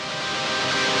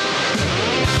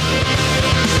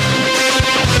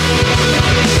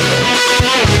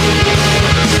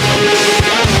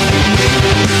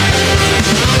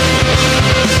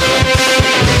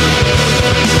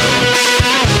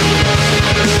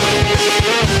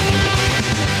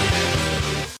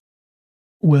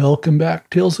Welcome back,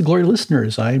 Tales of Glory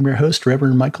listeners. I am your host,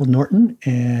 Reverend Michael Norton,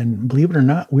 and believe it or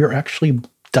not, we are actually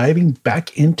diving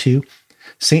back into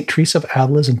St. Teresa of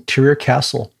Avila's interior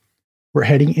castle. We're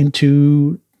heading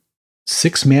into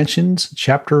Six Mansions,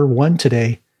 Chapter 1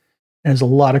 today. There's a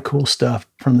lot of cool stuff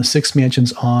from the Six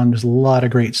Mansions on. There's a lot of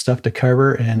great stuff to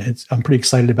cover, and I'm pretty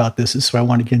excited about this. This is what I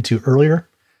wanted to get into earlier.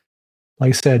 Like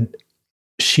I said,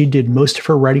 she did most of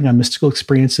her writing on mystical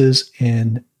experiences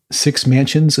in Six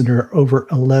Mansions, and there are over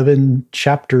 11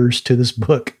 chapters to this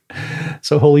book.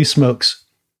 So holy smokes.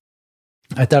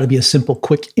 I thought it'd be a simple,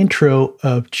 quick intro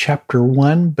of chapter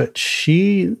 1, but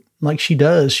she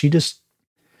just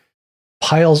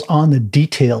piles on the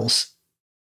details.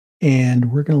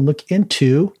 And we're going to look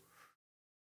into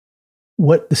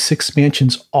what the Six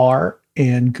Mansions are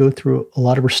and go through a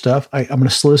lot of her stuff. I'm going to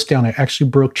slow this down. I actually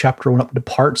broke chapter 1 up into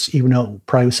parts, even though it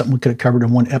probably was something we could have covered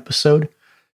in one episode.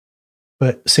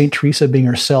 But St. Teresa being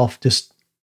herself just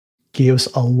gave us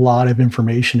a lot of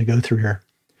information to go through here.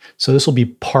 So this will be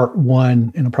part 1,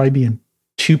 and it'll probably be in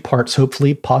 2 parts,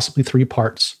 hopefully, possibly 3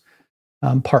 parts.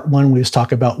 Part 1, we just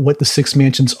talk about what the Six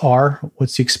Mansions are,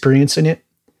 what's the experience in it,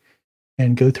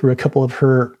 and go through a couple of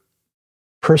her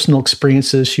personal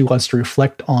experiences she wants to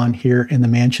reflect on here in the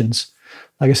mansions.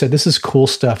 Like I said, this is cool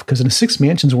stuff, because in the Six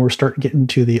Mansions, when we're starting to get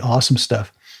into the awesome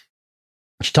stuff,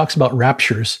 she talks about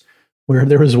raptures, where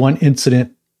there was one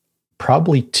incident,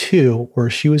 probably 2, where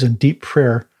she was in deep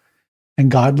prayer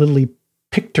and God literally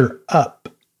picked her up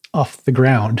off the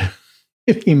ground.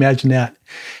 If you imagine that.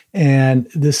 And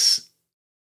this,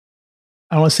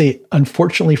 I don't want to say,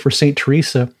 unfortunately for St.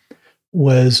 Teresa,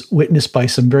 was witnessed by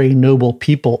some very noble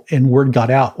people, and word got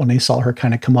out when they saw her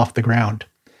kind of come off the ground,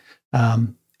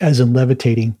 as in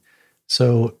levitating.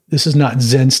 So this is not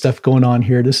Zen stuff going on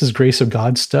here. This is grace of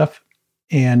God stuff.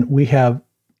 And we have,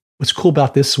 what's cool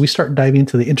about this, we start diving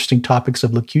into the interesting topics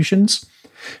of locutions,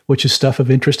 which is stuff of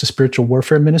interest to spiritual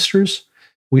warfare ministers.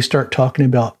 We start talking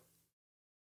about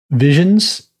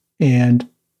visions and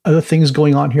other things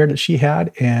going on here that she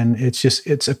had. And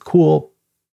it's a cool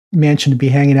mansion to be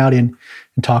hanging out in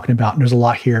and talking about. And there's a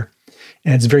lot here.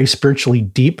 And it's very spiritually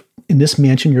deep. In this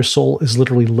mansion, your soul is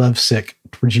literally lovesick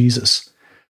for Jesus.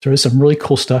 So there's some really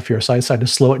cool stuff here. So I decided to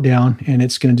slow it down, and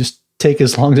it's going to just take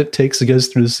as long as it takes to go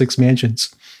through the Six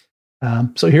Mansions.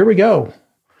 So here we go.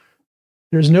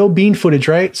 There's no bean footage,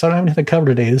 right? So I don't have anything to cover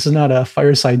today. This is not a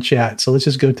fireside chat. So let's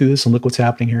just go through this and look what's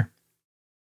happening here.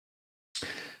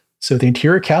 So the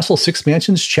Interior Castle, Six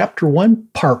Mansions, Chapter 1,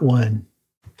 Part 1.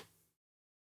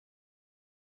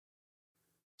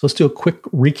 So let's do a quick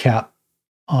recap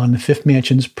on the Fifth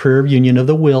Mansion's Prayer of Union of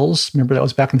the Wills. Remember, that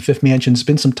was back in the Fifth Mansion. It's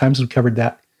been some times we've covered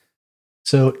that.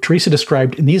 So Teresa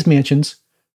described, in these mansions,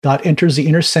 God enters the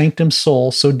inner sanctum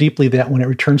soul so deeply that when it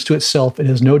returns to itself, it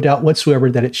has no doubt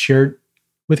whatsoever that it shared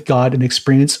with God an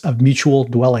experience of mutual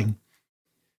dwelling.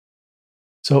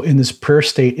 So in this prayer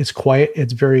state, it's quiet,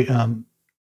 it's very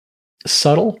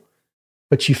subtle,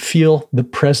 but you feel the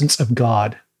presence of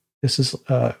God. This is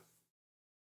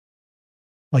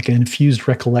like an infused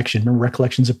recollection. Remember,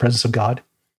 recollections of presence of God?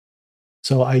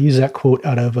 So I use that quote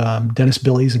out of Dennis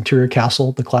Billy's Interior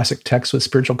Castle, the classic text with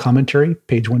spiritual commentary,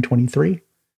 page 123.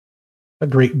 A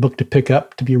great book to pick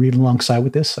up to be reading alongside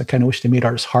with this. I kind of wish they made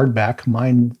ours hardback.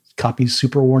 Mine copy's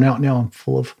super worn out now. I'm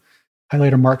full of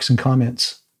highlighter marks and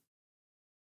comments.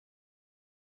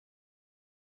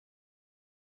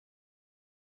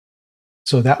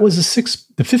 So that was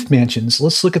the Fifth Mansions.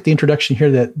 Let's look at the introduction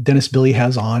here that Dennis Billy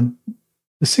has on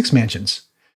the Six Mansions.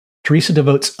 Teresa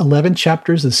devotes 11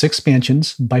 chapters to the Six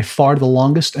Mansions, by far the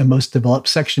longest and most developed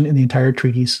section in the entire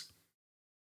treatise.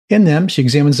 In them, she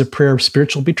examines the prayer of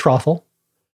spiritual betrothal,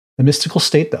 the mystical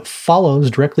state that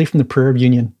follows directly from the prayer of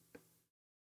union.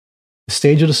 The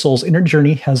stage of the soul's inner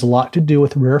journey has a lot to do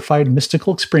with rarefied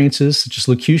mystical experiences such as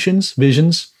locutions,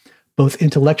 visions, both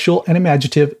intellectual and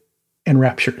imaginative, and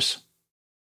raptures.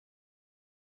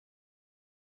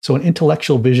 So an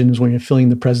intellectual vision is when you're feeling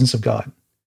the presence of God.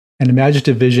 An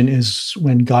imaginative vision is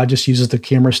when God just uses the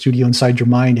camera studio inside your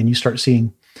mind and you start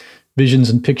seeing visions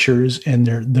and pictures, and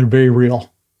they're very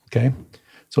real. Okay?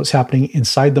 So it's happening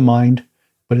inside the mind,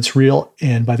 but it's real,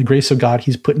 and by the grace of God,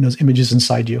 he's putting those images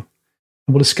inside you.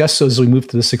 And we'll discuss those as we move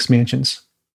to the Six Mansions.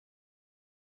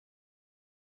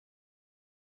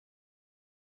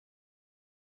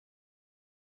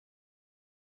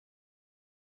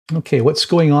 Okay, what's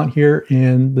going on here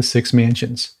in the Six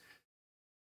Mansions?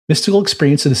 Mystical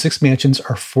experience of the Six Mansions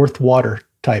are fourth water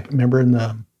type. Remember in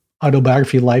the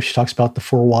autobiography Life, she talks about the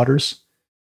 4 waters.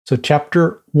 So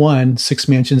chapter 1, Six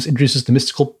Mansions, introduces the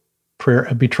mystical prayer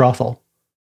of betrothal.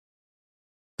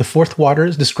 The fourth water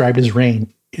is described as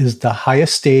rain. is the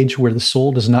highest stage where the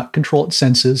soul does not control its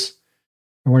senses.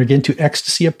 And we're going to get into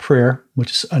ecstasy of prayer,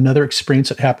 which is another experience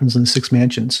that happens in the six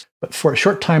mansions. But for a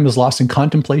short time is lost in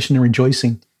contemplation and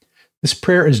rejoicing. This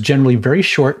prayer is generally very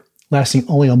short, lasting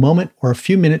only a moment or a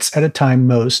few minutes at a time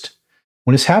most.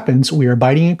 When this happens, we are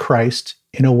abiding in Christ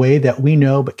in a way that we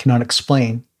know but cannot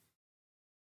explain.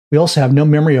 We also have no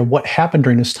memory of what happened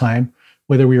during this time,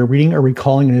 whether we are reading or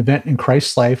recalling an event in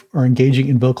Christ's life or engaging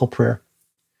in vocal prayer.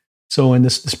 So in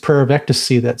this prayer of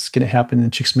ecstasy that's going to happen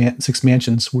in six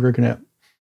mansions, we're going to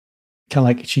kind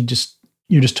of like you're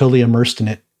just totally immersed in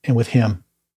it and with him.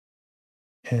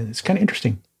 And it's kind of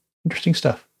interesting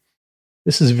stuff.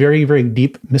 This is very, very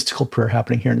deep mystical prayer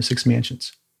happening here in the six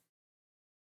mansions.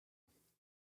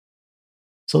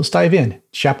 So let's dive in.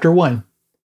 Chapter 1.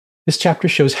 This chapter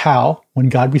shows how, when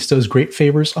God bestows great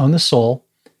favors on the soul,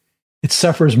 it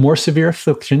suffers more severe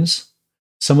afflictions.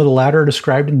 Some of the latter are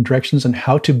described in directions on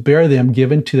how to bear them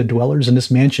given to the dwellers in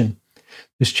this mansion.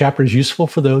 This chapter is useful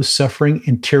for those suffering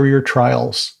interior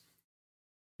trials.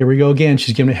 Here we go again.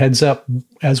 She's giving a heads up.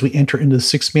 As we enter into the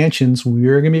six mansions,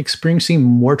 we're going to be experiencing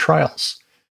more trials.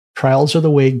 Trials are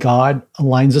the way God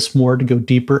aligns us more to go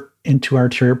deeper into our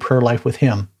interior prayer life with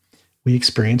him. We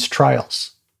experience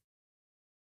trials.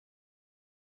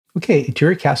 Okay,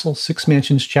 Interior Castle, Six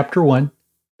Mansions, Chapter 1,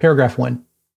 Paragraph 1.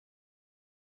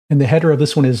 And the header of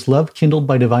this one is Love Kindled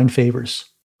by Divine Favors.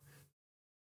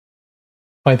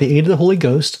 By the aid of the Holy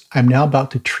Ghost, I am now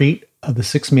about to treat of the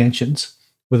six mansions,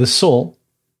 with a soul,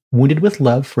 wounded with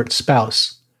love for its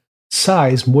spouse,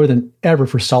 sighs more than ever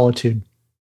for solitude.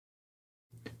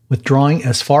 Withdrawing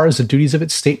as far as the duties of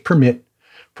its state permit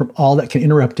from all that can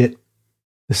interrupt it,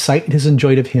 the sight it has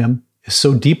enjoyed of him is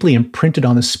so deeply imprinted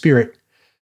on the spirit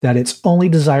that its only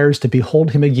desires to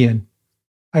behold him again.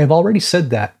 I have already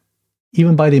said that,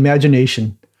 even by the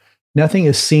imagination, nothing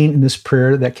is seen in this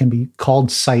prayer that can be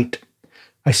called sight.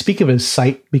 I speak of it as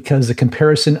sight because the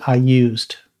comparison I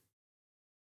used.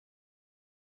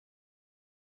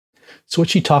 So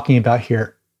what's she talking about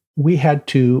here? We had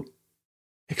to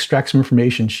extract some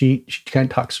information. She kind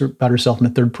of talks about herself in the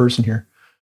third person here.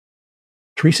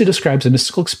 Teresa describes a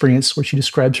mystical experience where she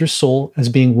describes her soul as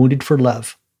being wounded for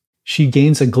love. She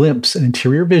gains a glimpse, an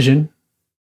interior vision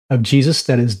of Jesus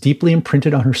that is deeply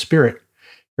imprinted on her spirit.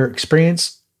 Her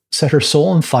experience set her soul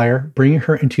on fire, bringing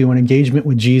her into an engagement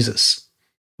with Jesus.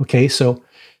 Okay, so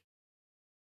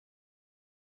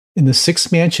in the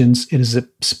six mansions, it is a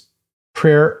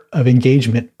prayer of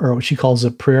engagement, or what she calls a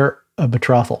prayer of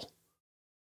betrothal.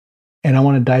 And I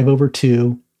want to dive over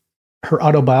to her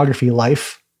autobiography,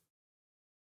 Life,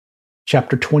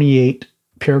 chapter 28,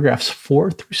 paragraphs 4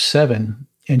 through 7.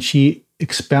 And she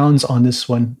expounds on this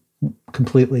one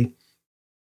completely.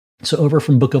 So over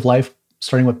from Book of Life,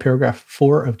 starting with paragraph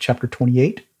 4 of chapter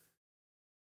 28.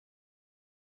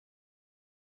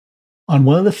 On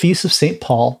one of the feasts of St.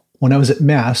 Paul, when I was at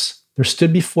Mass, there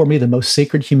stood before me the most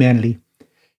sacred humanity.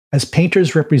 As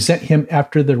painters represent him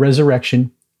after the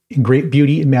resurrection in great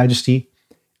beauty and majesty,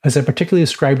 as I particularly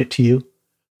described it to you,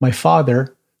 my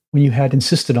father, when you had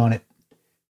insisted on it.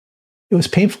 It was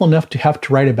painful enough to have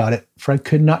to write about it, for I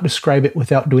could not describe it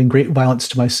without doing great violence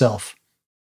to myself.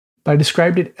 But I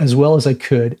described it as well as I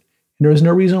could, and there is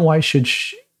no reason why I should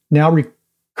now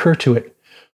recur to it.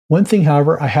 One thing,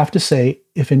 however, I have to say,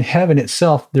 if in heaven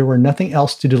itself there were nothing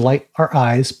else to delight our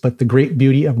eyes but the great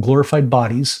beauty of glorified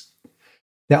bodies,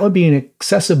 that would be an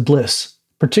excessive bliss,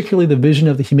 particularly the vision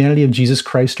of the humanity of Jesus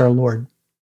Christ our Lord.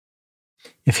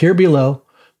 If here below,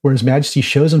 where His Majesty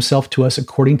shows Himself to us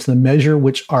according to the measure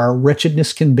which our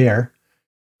wretchedness can bear,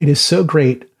 it is so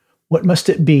great, what must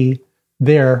it be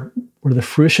there where the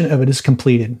fruition of it is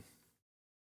completed?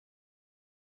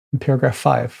 In paragraph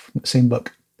 5, same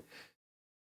book.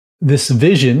 This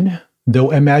vision,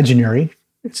 though imaginary,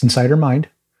 it's inside her mind,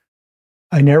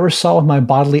 I never saw with my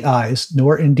bodily eyes,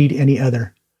 nor indeed any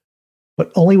other,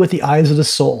 but only with the eyes of the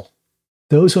soul.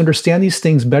 Those who understand these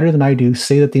things better than I do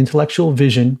say that the intellectual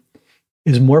vision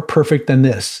is more perfect than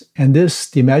this, and this,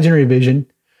 the imaginary vision,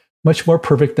 much more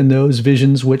perfect than those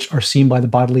visions which are seen by the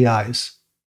bodily eyes.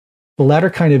 The latter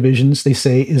kind of visions, they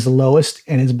say, is the lowest,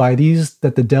 and is by these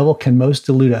that the devil can most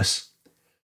delude us.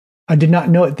 I did not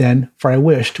know it then, for I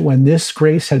wished, when this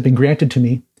grace had been granted to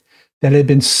me, that it had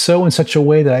been so in such a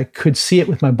way that I could see it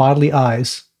with my bodily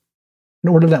eyes, in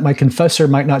order that my confessor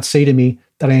might not say to me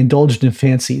that I indulged in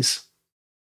fancies.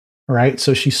 All right,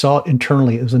 so she saw it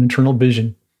internally. It was an internal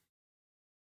vision.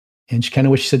 And she kind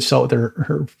of wished she said she saw it with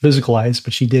her physical eyes,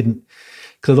 but she didn't.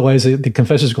 Because otherwise the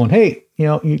confessor's going, hey,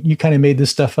 you kind of made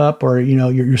this stuff up, or,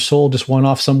 your soul just went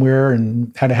off somewhere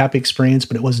and had a happy experience,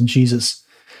 but it wasn't Jesus.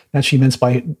 That she meant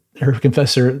by her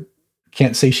confessor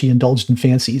can't say she indulged in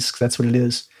fancies, because that's what it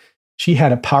is. She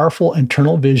had a powerful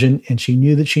internal vision, and she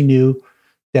knew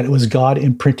that it was God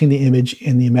imprinting the image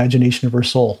in the imagination of her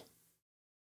soul.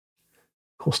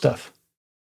 Cool stuff.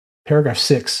 Paragraph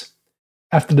 6.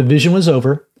 After the vision was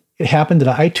over, it happened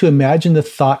that I too imagined the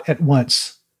thought at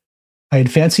once. I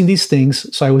had fancied these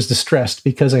things, so I was distressed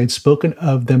because I had spoken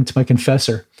of them to my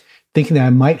confessor, thinking that I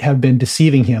might have been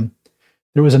deceiving him.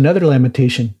 There was another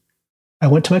lamentation. I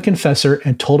went to my confessor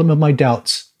and told him of my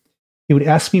doubts. He would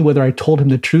ask me whether I told him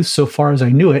the truth so far as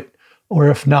I knew it, or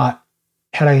if not,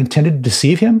 had I intended to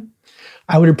deceive him?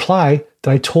 I would reply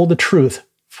that I told the truth,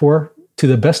 for, to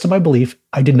the best of my belief,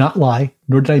 I did not lie,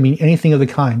 nor did I mean anything of the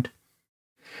kind.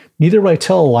 Neither would I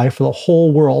tell a lie for the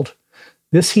whole world.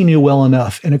 This he knew well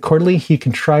enough, and accordingly he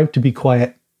contrived to be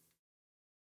quiet.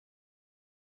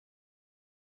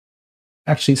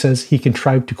 Actually, it says he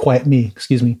contrived to quiet me,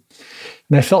 And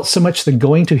I felt so much the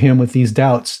going to him with these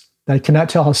doubts that I cannot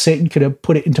tell how Satan could have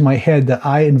put it into my head that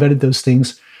I invented those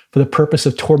things for the purpose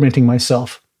of tormenting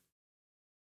myself.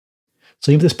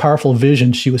 So even this powerful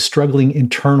vision, she was struggling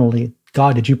internally.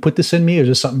 God, did you put this in me, or is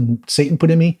this something Satan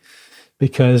put in me?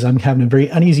 Because I'm having a very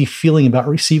uneasy feeling about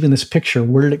receiving this picture.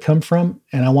 Where did it come from?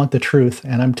 And I want the truth.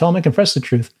 And I'm telling my confessor the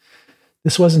truth.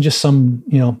 This wasn't just some,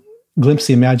 glimpse of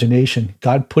the imagination.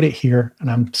 God put it here,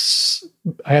 and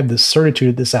I have this certitude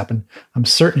that this happened. I'm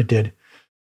certain it did.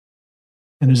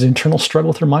 And there's an internal struggle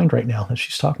with her mind right now that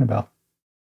she's talking about.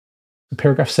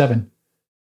 Paragraph 7.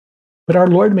 But our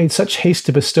Lord made such haste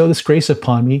to bestow this grace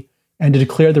upon me and to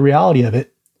declare the reality of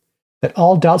it, that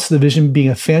all doubts of the vision being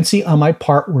a fancy on my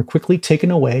part were quickly taken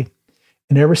away,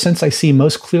 and ever since I see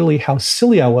most clearly how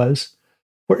silly I was,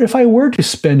 for if I were to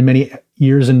spend many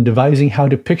years in devising how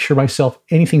to picture myself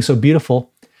anything so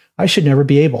beautiful, I should never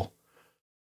be able,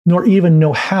 nor even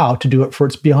know how to do it, for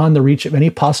it's beyond the reach of any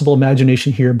possible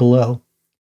imagination here below.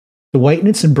 The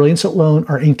whiteness and brilliance alone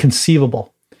are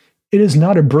inconceivable. It is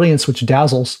not a brilliance which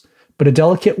dazzles, but a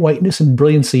delicate whiteness and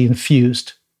brilliancy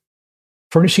infused,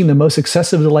 furnishing the most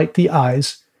excessive delight to the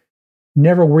eyes,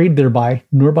 never worried thereby,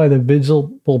 nor by the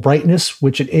visible brightness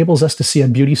which enables us to see a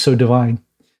beauty so divine.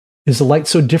 Is the light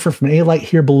so different from any light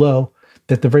here below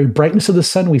that the very brightness of the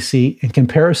sun we see, in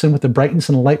comparison with the brightness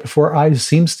and the light before our eyes,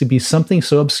 seems to be something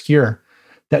so obscure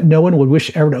that no one would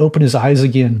wish ever to open his eyes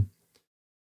again?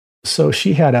 So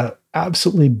she had an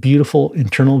absolutely beautiful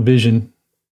internal vision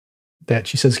that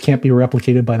she says can't be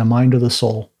replicated by the mind or the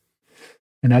soul.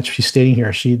 And that's what she's stating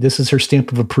here. This is her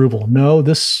stamp of approval. No,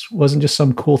 this wasn't just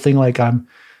some cool thing like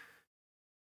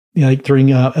like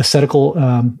during ascetical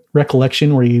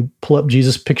recollection where you pull up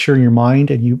Jesus' picture in your mind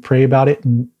and you pray about it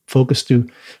and focus to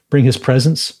bring his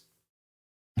presence.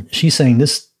 She's saying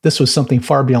this was something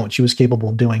far beyond what she was capable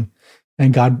of doing.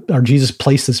 And God, or Jesus,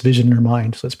 placed this vision in her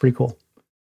mind. So that's pretty cool.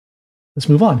 Let's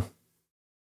move on.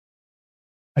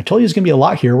 I told you there's going to be a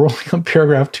lot here. We're only on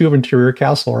paragraph 2 of Interior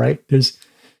Castle, right? There's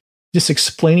just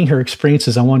explaining her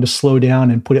experiences. I wanted to slow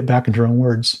down and put it back into her own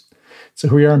words. So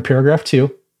here we are in paragraph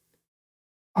 2.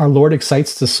 Our Lord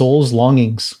excites the soul's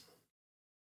longings.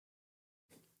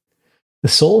 The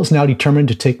soul is now determined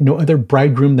to take no other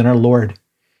bridegroom than our Lord,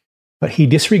 but he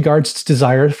disregards its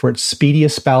desire for its speedy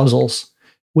espousals,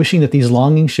 wishing that these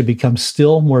longings should become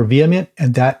still more vehement,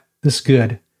 and that this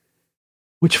good,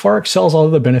 which far excels all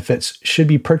other benefits, should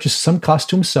be purchased some cost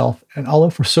to himself, and although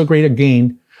for so great a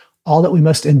gain, all that we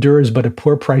must endure is but a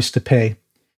poor price to pay.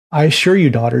 I assure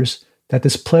you, daughters, that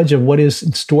this pledge of what is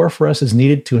in store for us is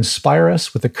needed to inspire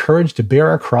us with the courage to bear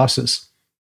our crosses.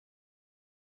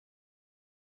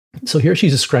 So here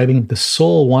she's describing the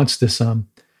soul wants this, the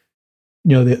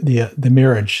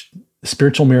marriage, the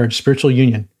spiritual marriage, spiritual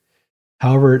union.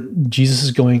 However, Jesus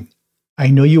is going, I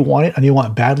know you want it, I know you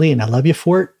want it badly, and I love you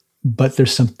for it, but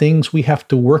there's some things we have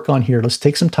to work on here. Let's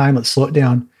take some time, let's slow it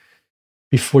down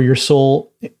before your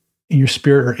soul and your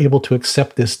spirit are able to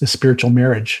accept this spiritual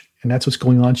marriage. And that's what's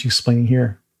going on, she's explaining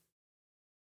here.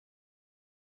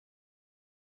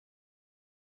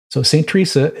 So St.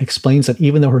 Teresa explains that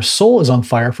even though her soul is on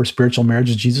fire for spiritual marriage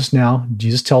with Jesus now,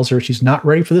 Jesus tells her she's not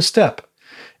ready for this step.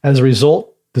 As a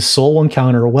result, the soul will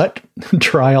encounter what?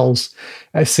 Trials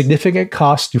at significant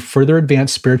cost to further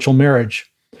advance spiritual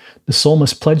marriage. The soul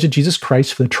must pledge to Jesus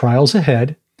Christ for the trials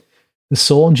ahead. The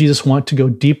soul and Jesus want to go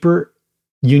deeper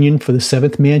union for the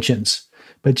seventh mansions,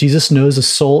 but Jesus knows the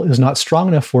soul is not strong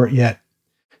enough for it yet.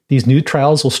 These new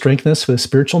trials will strengthen us for the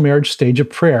spiritual marriage stage of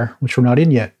prayer, which we're not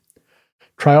in yet.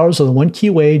 Trials are the one key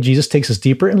way Jesus takes us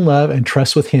deeper in love and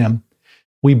trust with him.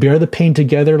 We bear the pain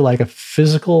together like a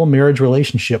physical marriage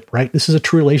relationship, right? This is a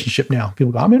true relationship now.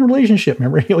 People go, I'm in a relationship.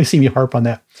 Remember, you always see me harp on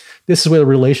that. This is where the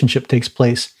relationship takes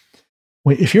place.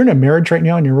 If you're in a marriage right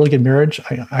now and you're a really good marriage,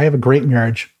 I have a great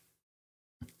marriage.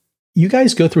 You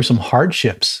guys go through some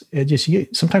hardships.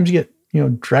 Sometimes you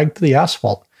get dragged through the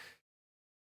asphalt.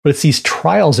 But it's these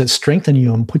trials that strengthen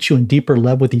you and put you in deeper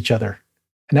love with each other.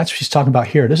 And that's what she's talking about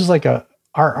here. This is like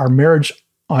our marriage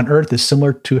on earth is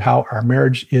similar to how our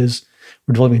marriage is.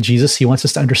 We're dealing with Jesus. He wants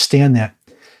us to understand that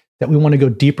we want to go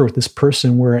deeper with this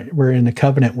person we're in a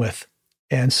covenant with.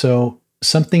 And so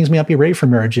some things may not be ready for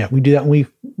marriage yet. We do that when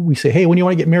we say, hey, when do you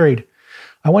want to get married?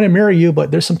 I want to marry you, but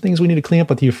there's some things we need to clean up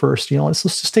with you first. Let's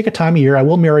just take a time of year. I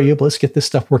will marry you, but let's get this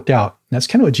stuff worked out. And that's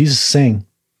kind of what Jesus is saying.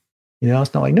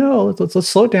 It's not like, no, let's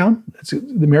slow it down.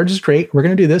 The marriage is great. We're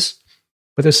going to do this.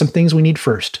 But there's some things we need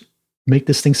first. Make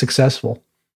this thing successful.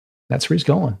 That's where he's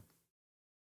going.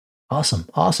 Awesome.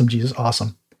 Awesome, Jesus.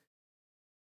 Awesome.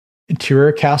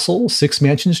 Interior Castle, 6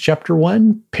 Mansions, Chapter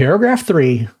 1, Paragraph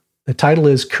 3. The title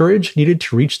is Courage Needed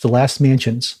to Reach the Last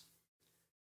Mansions.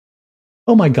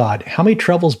 Oh my God, how many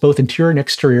troubles, both interior and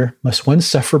exterior, must one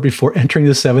suffer before entering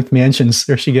the 7th mansions?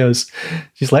 There she goes.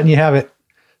 She's letting you have it.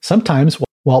 Sometimes,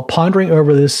 while pondering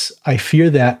over this, I fear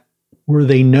that, were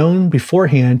they known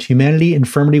beforehand, humanity and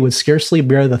infirmity would scarcely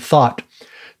bear the thought,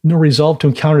 nor resolve to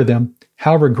encounter them,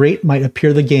 however great might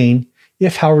appear the gain.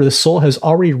 If, however, the soul has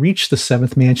already reached the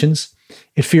 7th mansions,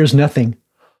 it fears nothing.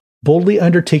 Boldly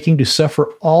undertaking to suffer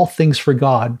all things for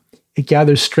God, it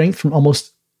gathers strength from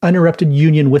almost uninterrupted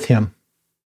union with Him.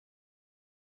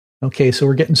 Okay, so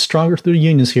we're getting stronger through the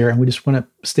unions here, and we just want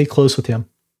to stay close with Him.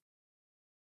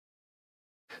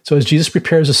 So as Jesus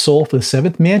prepares the soul for the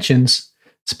 7th mansions,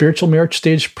 spiritual marriage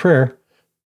stage prayer,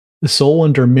 the soul will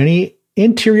endure many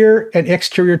interior and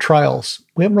exterior trials.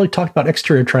 We haven't really talked about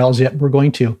exterior trials yet. We're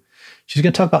going to. She's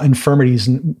going to talk about infirmities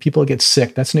and people that get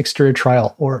sick. That's an exterior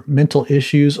trial, or mental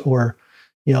issues, or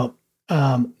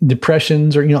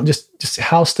depressions, or just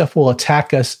how stuff will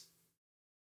attack us.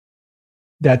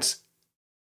 That's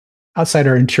outside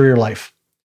our interior life.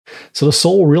 So the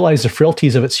soul will realize the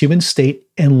frailties of its human state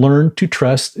and learn to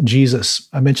trust Jesus.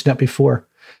 I mentioned that before.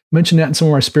 I mentioned that in some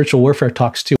of our spiritual warfare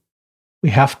talks too. We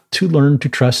have to learn to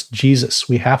trust Jesus.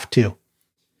 We have to.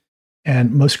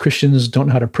 And most Christians don't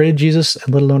know how to pray to Jesus,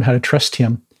 and let alone how to trust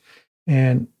Him.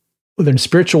 And whether in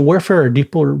spiritual warfare or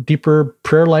deeper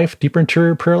prayer life, deeper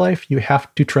interior prayer life, you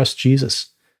have to trust Jesus.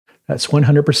 That's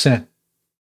 100%.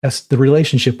 That's the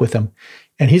relationship with Him.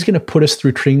 And He's going to put us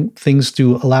through things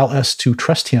to allow us to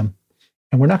trust Him.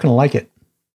 And we're not going to like it.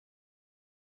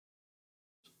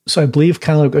 So I believe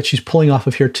kind of like what she's pulling off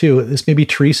of here too, this may be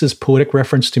Teresa's poetic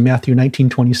reference to Matthew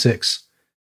 19:26,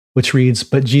 which reads,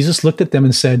 "But Jesus looked at them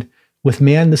and said, 'With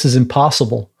man this is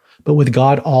impossible, but with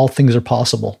God all things are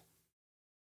possible.'"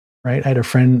 Right? I had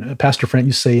a pastor friend,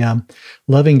 used to say,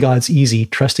 loving God's easy,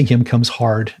 trusting Him comes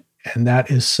hard. And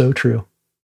that is so true.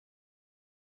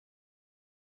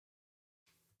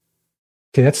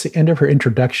 Okay, that's the end of her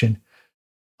introduction.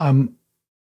 I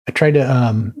tried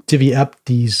to divvy up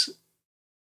these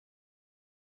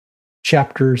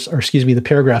the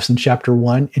paragraphs in chapter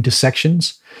 1 into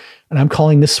sections. And I'm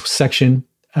calling this section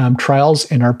Trials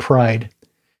and Our Pride.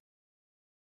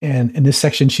 And in this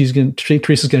section, Teresa's going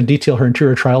to detail her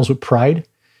interior trials with pride.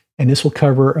 And this will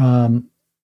cover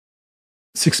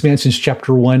 6 Mansions,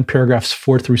 chapter 1, paragraphs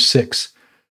 4 through 6.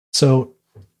 So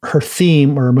her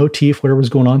theme or motif, whatever's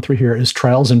going on through here, is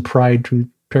trials and pride through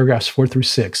paragraphs 4 through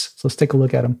 6. So let's take a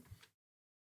look at them.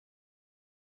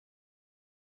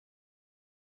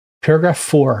 Paragraph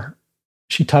 4,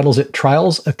 she titles it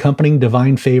Trials Accompanying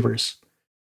Divine Favors.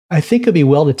 I think it'd be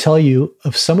well to tell you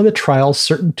of some of the trials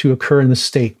certain to occur in this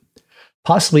state.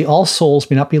 Possibly all souls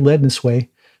may not be led in this way,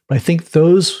 but I think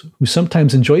those who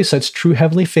sometimes enjoy such true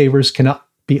heavenly favors cannot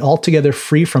be altogether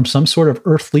free from some sort of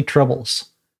earthly troubles.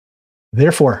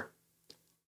 Therefore,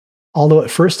 although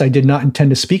at first I did not intend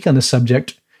to speak on the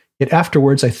subject, yet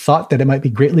afterwards I thought that it might be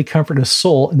greatly comforting a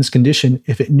soul in this condition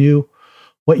if it knew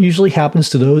what usually happens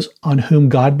to those on whom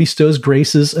God bestows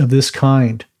graces of this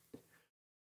kind.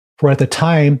 For at the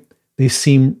time, they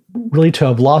seem really to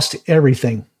have lost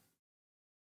everything.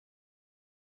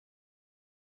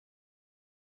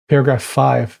 Paragraph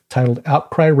 5, titled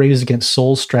Outcry Raised Against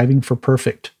Souls Striving for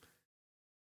Perfect.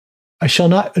 I shall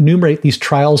not enumerate these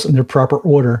trials in their proper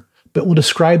order, but will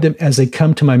describe them as they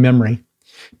come to my memory.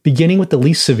 Beginning with the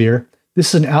least severe,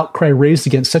 this is an outcry raised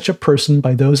against such a person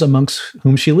by those amongst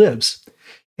whom she lives,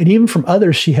 and even from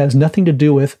others she has nothing to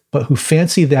do with, but who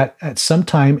fancy that at some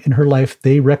time in her life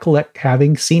they recollect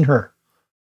having seen her.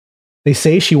 They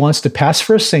say she wants to pass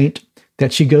for a saint,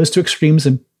 that she goes to extremes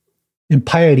in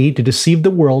piety to deceive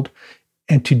the world,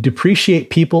 and to depreciate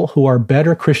people who are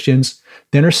better Christians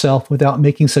than herself without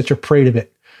making such a parade of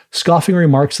it, scoffing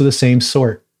remarks of the same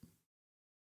sort.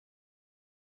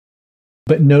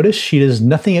 But notice she does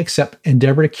nothing except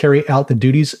endeavor to carry out the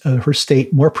duties of her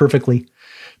state more perfectly.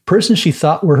 Persons she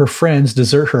thought were her friends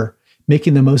desert her,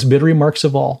 making the most bitter remarks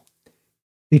of all.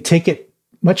 They take it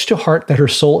much to heart that her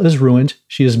soul is ruined.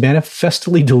 She is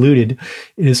manifestly deluded.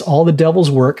 It is all the devil's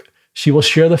work. She will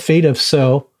share the fate of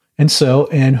so,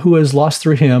 and who is lost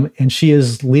through him, and she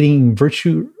is leading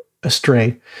virtue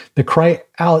astray. They cry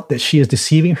out that she is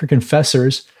deceiving her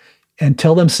confessors and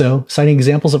tell them so, citing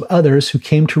examples of others who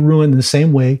came to ruin in the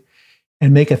same way,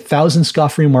 and make 1,000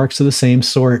 scoffing remarks of the same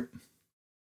sort.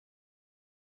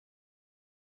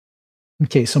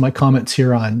 Okay, so my comments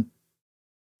here on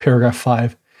paragraph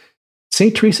 5.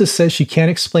 St. Teresa says she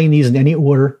can't explain these in any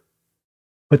order,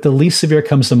 but the least severe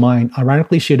comes to mind.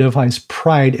 Ironically, she identifies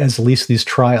pride as the least of these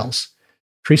trials.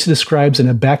 Teresa describes in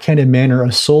a backhanded manner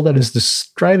a soul that is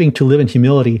striving to live in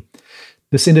humility.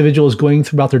 This individual is going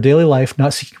throughout their daily life,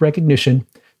 not seeking recognition.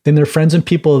 Then their friends and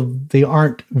people they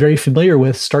aren't very familiar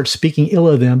with start speaking ill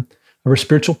of them, of her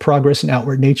spiritual progress and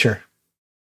outward nature.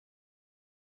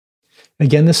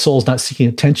 Again, this soul is not seeking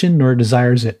attention nor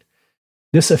desires it.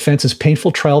 This offense is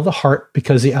painful trial of the heart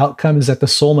because the outcome is that the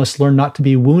soul must learn not to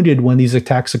be wounded when these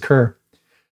attacks occur.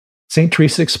 St.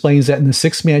 Teresa explains that in the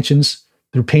 6 mansions,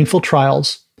 through painful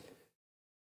trials,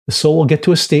 the soul will get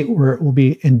to a state where it will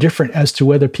be indifferent as to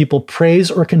whether people praise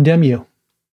or condemn you.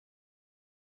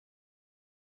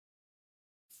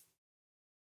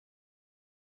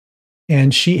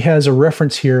 And she has a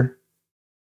reference here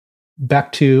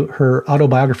back to her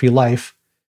autobiography, Life,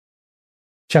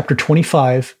 chapter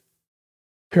 25,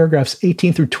 paragraphs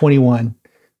 18 through 21,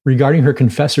 regarding her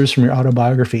confessors from her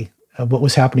autobiography of what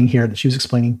was happening here that she was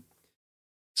explaining.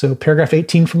 So paragraph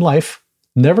 18 from Life,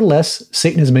 nevertheless,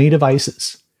 Satan has many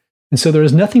devices. And so there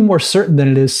is nothing more certain than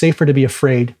it is safer to be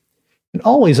afraid, and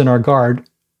always on our guard,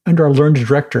 under our learned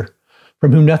director,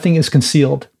 from whom nothing is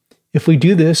concealed. If we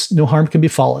do this, no harm can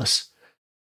befall us.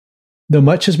 Though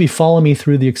much has befallen me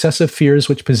through the excessive fears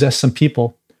which possess some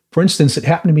people. For instance, it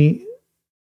happened to me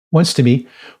once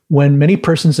when many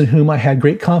persons in whom I had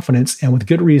great confidence and with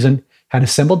good reason had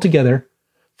assembled together,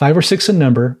 5 or 6 in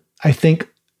number, I think,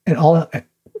 and all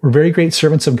were very great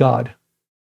servants of God.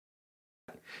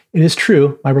 It is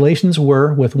true, my relations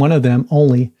were with one of them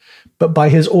only, but by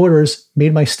his orders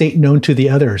made my state known to the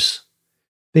others.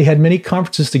 They had many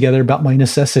conferences together about my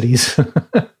necessities,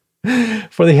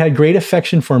 for they had great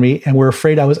affection for me and were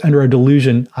afraid I was under a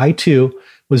delusion. I, too,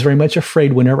 was very much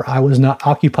afraid whenever I was not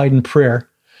occupied in prayer.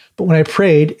 But when I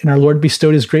prayed and our Lord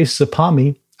bestowed his graces upon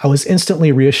me, I was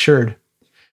instantly reassured.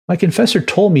 My confessor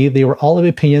told me they were all of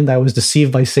opinion that I was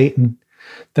deceived by Satan,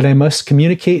 that I must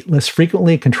communicate less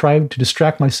frequently and contrive to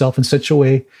distract myself in such a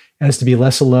way as to be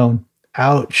less alone.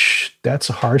 Ouch, that's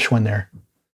a harsh one there.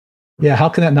 Yeah, how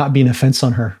can that not be an offense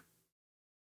on her?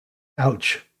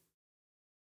 Ouch.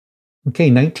 Okay,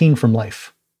 19 from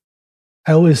Life.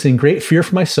 I was in great fear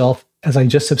for myself, as I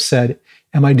just have said,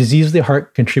 and my disease of the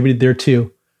heart contributed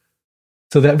thereto.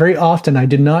 So that very often I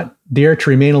did not dare to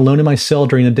remain alone in my cell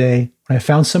during the day. When I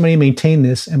found so many maintain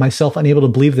this, and myself unable to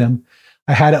believe them,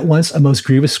 I had at once a most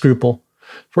grievous scruple.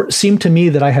 For it seemed to me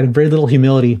that I had very little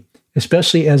humility,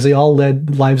 especially as they all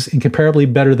led lives incomparably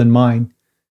better than mine.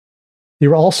 They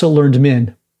were also learned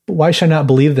men, but why should I not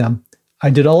believe them? I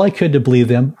did all I could to believe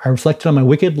them. I reflected on my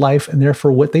wicked life, and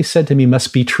therefore what they said to me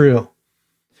must be true.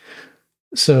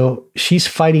 So she's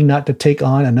fighting not to take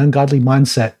on an ungodly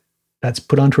mindset that's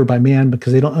put onto her by man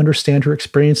because they don't understand her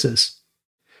experiences.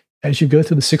 As you go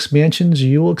through the 6 mansions,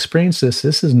 you will experience this.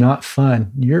 This is not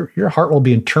fun. Your heart will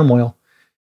be in turmoil.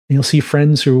 And you'll see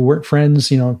friends who weren't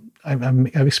friends. You know,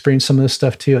 I've experienced some of this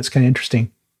stuff too. It's kind of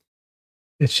interesting.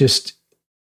 It's just,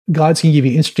 God's going to give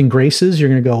you interesting graces. You're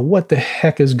going to go, what the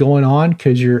heck is going on?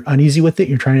 Because you're uneasy with it.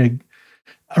 You're trying to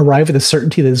arrive at the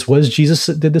certainty that this was Jesus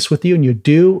that did this with you, and you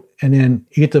do. And then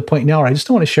you get to the point now where I just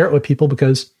don't want to share it with people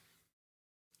because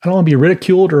I don't want to be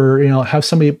ridiculed or, have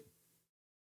somebody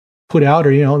put out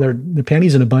or, their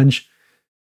panties in a bunch,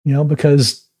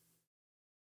 because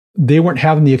they weren't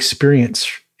having the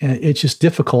experience. And it's just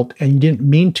difficult. And you didn't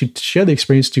mean to share the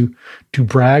experience to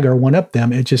brag or one up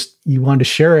them. It just, you wanted to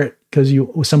share it because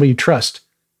with somebody you trust.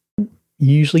 You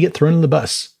usually get thrown in the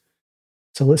bus.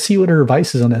 So let's see what her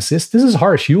advice is on this. This is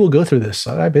harsh. You will go through this.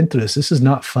 I've been through this. This is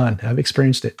not fun. I've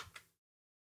experienced it.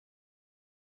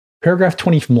 Paragraph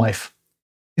 20 from Life.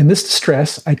 In this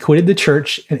distress, I quitted the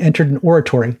church and entered an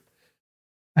oratory.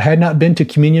 I had not been to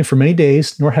communion for many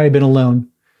days, nor had I been alone,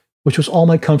 which was all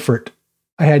my comfort.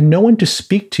 I had no one to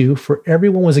speak to, for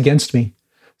everyone was against me.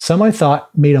 Some, I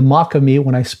thought, made a mock of me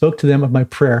when I spoke to them of my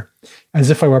prayer, as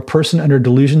if I were a person under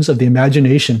delusions of the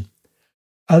imagination.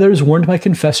 Others warned my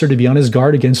confessor to be on his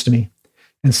guard against me.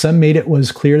 and some made it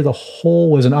was clear the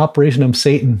whole was an operation of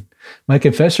Satan. My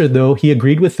confessor, though he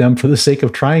agreed with them for the sake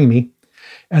of trying me,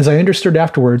 as I understood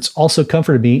afterwards, also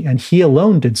comforted me, and he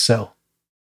alone did so.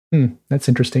 That's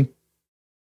interesting.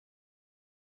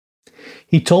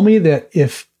 He told me that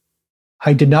if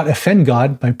I did not offend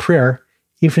God by prayer,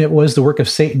 even if it was the work of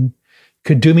Satan,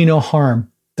 could do me no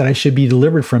harm, that I should be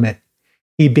delivered from it.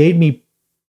 He bade me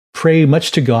pray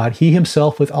much to God. He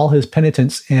himself, with all his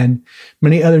penitents, and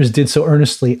many others did so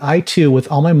earnestly. I too,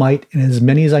 with all my might, and as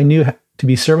many as I knew to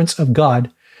be servants of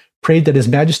God, prayed that his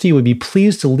majesty would be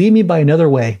pleased to lead me by another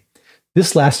way.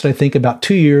 This lasted, I think, about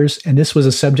 2 years, and this was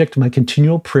a subject of my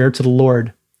continual prayer to the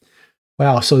Lord.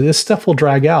 Wow, so this stuff will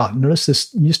drag out. Notice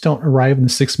this, you just don't arrive in the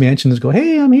six mansions and go,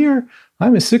 hey, I'm here.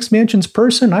 I'm a six mansions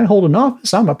person. I hold an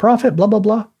office. I'm a prophet, blah, blah,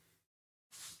 blah.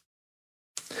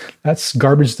 That's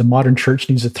garbage the modern church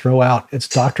needs to throw out. It's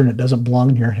doctrine that doesn't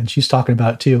belong here, and she's talking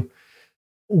about it too.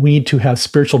 We need to have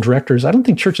spiritual directors. I don't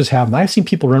think churches have them. I've seen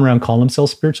people run around calling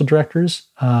themselves spiritual directors.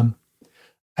 I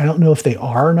don't know if they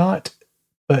are or not,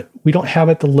 but we don't have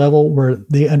it at the level where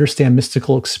they understand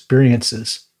mystical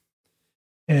experiences.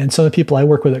 And some of the people I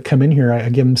work with that come in here, I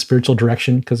give them spiritual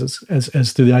direction because it's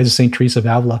as through the eyes of St. Teresa of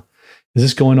Avila. Is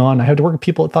this going on? I had to work with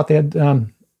people that thought they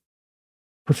had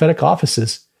prophetic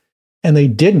offices, and they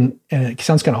didn't. And it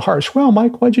sounds kind of harsh. Well,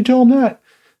 Mike, why'd you tell them that?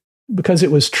 Because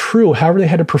it was true. However, they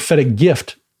had a prophetic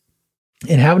gift,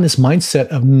 and having this mindset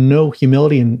of no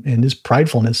humility and this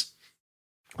pridefulness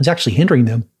was actually hindering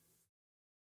them.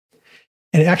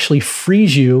 And it actually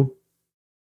frees you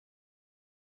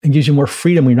and gives you more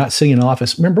freedom when you're not sitting in an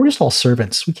office. Remember, we're just all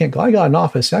servants. We can't go, I got an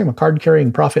office. I'm a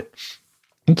card-carrying prophet.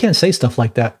 You can't say stuff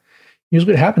like that.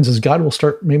 Usually what happens is God will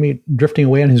start maybe drifting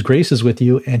away on his graces with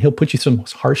you, and he'll put you through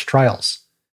some harsh trials.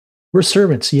 We're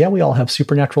servants. Yeah, we all have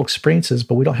supernatural experiences,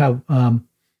 but we don't have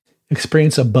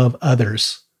experience above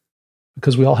others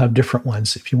because we all have different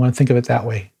ones, if you want to think of it that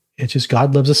way. It's just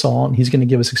God loves us all, and he's going to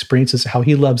give us experiences how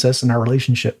he loves us in our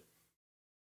relationship.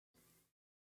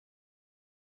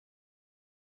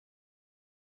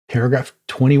 Paragraph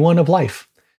 21 of Life.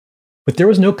 But there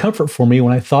was no comfort for me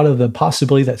when I thought of the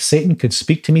possibility that Satan could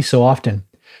speak to me so often.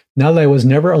 Now that I was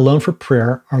never alone for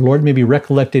prayer, our Lord may be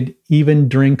recollected even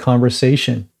during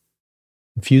conversation.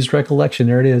 Infused recollection,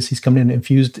 there it is. He's coming in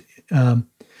infused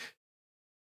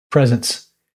presence.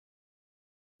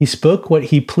 He spoke what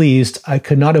he pleased. I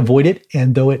could not avoid it,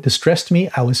 and though it distressed me,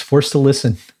 I was forced to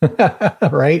listen.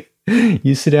 Right?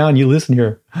 You sit down, you listen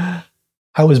here.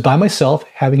 I was by myself,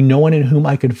 having no one in whom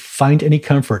I could find any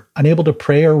comfort, unable to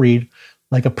pray or read,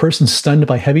 like a person stunned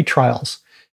by heavy trials,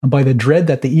 and by the dread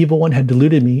that the evil one had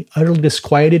deluded me, utterly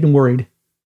disquieted and worried,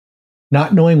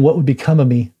 not knowing what would become of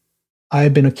me. I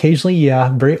have been occasionally,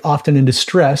 very often in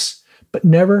distress, but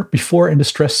never before in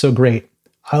distress so great.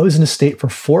 I was in a state for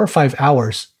 4 or 5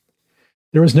 hours.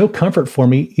 There was no comfort for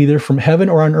me, either from heaven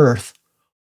or on earth.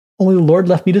 Only the Lord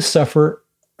left me to suffer,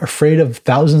 afraid of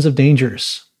thousands of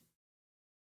dangers.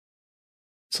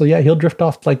 So yeah, he'll drift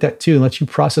off like that too and let you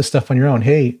process stuff on your own.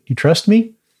 Hey, you trust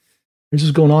me? Here's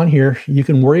what's going on here. You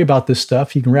can worry about this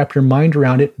stuff. You can wrap your mind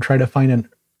around it and try to find an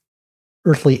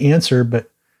earthly answer,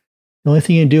 but the only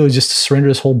thing you can do is just surrender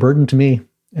this whole burden to me,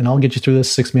 and I'll get you through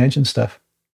this six mansion stuff.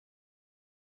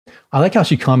 I like how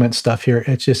she comments stuff here.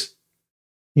 It's just,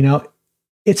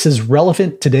 it's as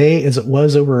relevant today as it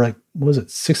was over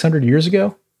 600 years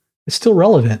ago? It's still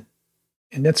relevant.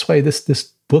 And that's why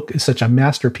this book is such a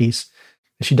masterpiece.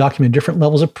 She documented different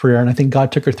levels of prayer, and I think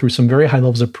God took her through some very high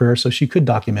levels of prayer so she could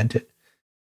document it.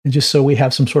 And just so we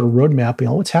have some sort of roadmap,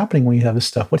 what's happening when you have this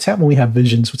stuff? What's happening when we have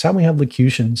visions? What's happening when we have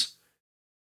locutions?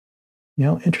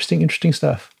 Interesting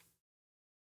stuff.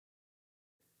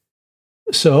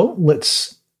 So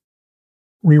let's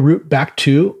reroute back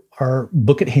to our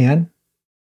book at hand,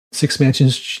 Six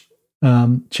Mansions,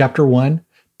 chapter 1,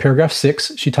 paragraph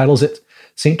 6. She titles it,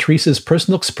 St. Teresa's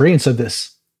Personal Experience of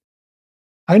This.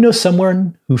 I know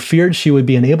someone who feared she would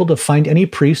be unable to find any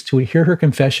priest who would hear her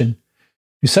confession.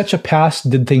 To such a pass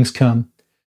did things come.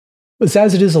 But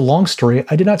as it is a long story,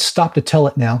 I did not stop to tell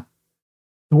it now.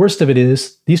 The worst of it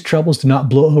is, these troubles do not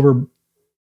blow over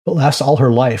but last all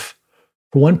her life.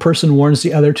 For one person warns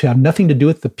the other to have nothing to do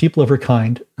with the people of her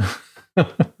kind.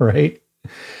 Right?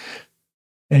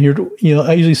 And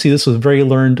I usually see this with very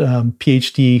learned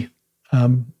PhD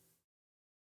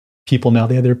people now.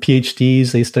 They have their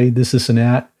PhDs, they studied this, and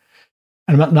that.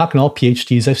 And I'm not knocking all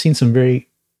PhDs. I've seen some very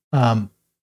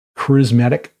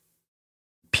charismatic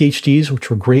PhDs, which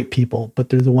were great people, but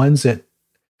they're the ones that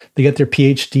they get their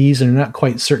PhDs and they're not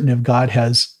quite certain if God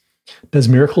does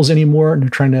miracles anymore, and they're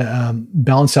trying to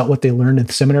balance out what they learned in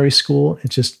seminary school.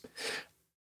 It's just,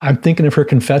 I'm thinking of her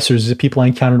confessors, the people I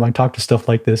encountered when I talk to stuff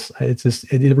like this.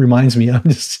 It reminds me.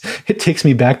 It takes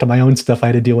me back to my own stuff I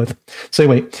had to deal with. So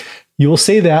anyway, you will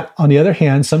say that, on the other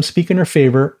hand, some speak in her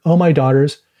favor. Oh, my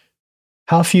daughters,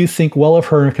 how few think well of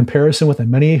her in comparison with the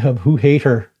many who hate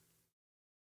her.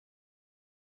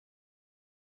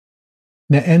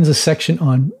 And that ends a section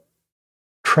on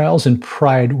trials and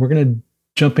pride. We're going to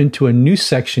jump into a new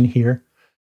section here,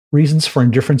 reasons for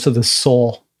indifference of the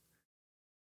soul.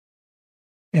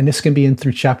 And this can be in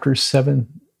through Six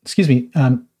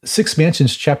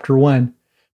Mansions, chapter 1,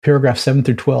 paragraph 7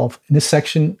 through 12. In this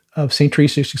section of St.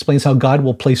 Teresa, she explains how God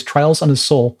will place trials on his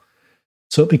soul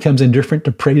so it becomes indifferent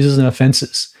to praises and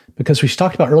offenses. Because we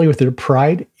talked about earlier with the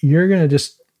pride, you're going to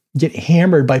just get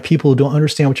hammered by people who don't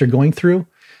understand what you're going through.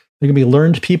 They're going to be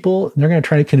learned people, and they're going to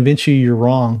try to convince you you're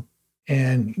wrong.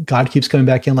 And God keeps coming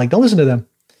back in like, don't listen to them.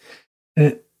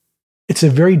 And it's a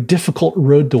very difficult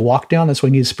road to walk down. That's why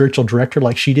you need a spiritual director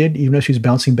like she did, even though she's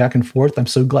bouncing back and forth. I'm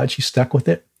so glad she stuck with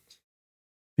it,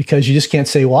 because you just can't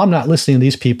say, well, I'm not listening to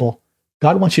these people.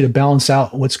 God wants you to balance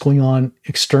out what's going on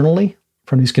externally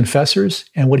from these confessors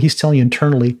and what he's telling you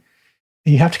internally.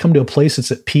 And you have to come to a place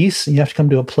that's at peace, and you have to come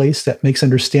to a place that makes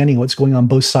understanding what's going on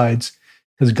both sides,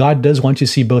 because God does want you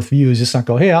to see both views. Just not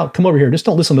go, hey, I'll come over here. Just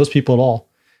don't listen to those people at all.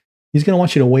 He's going to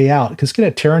want you to weigh out, because it's going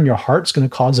to tear on your heart. It's going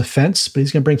to cause offense, but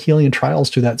he's going to bring healing and trials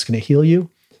to that. It's going to heal you.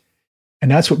 And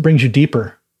that's what brings you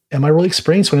deeper. Am I really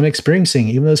experiencing what I'm experiencing?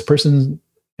 Even though this person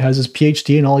has his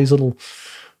PhD and all these little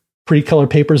pretty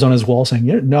colored papers on his wall saying,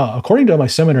 yeah, no, according to my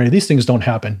seminary, these things don't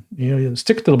happen.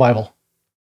 Stick to the Bible.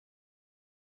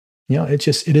 It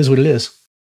is what it is.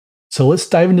 So let's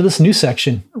dive into this new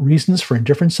section, reasons for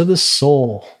indifference of the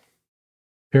soul.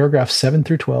 Paragraph 7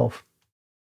 through 12.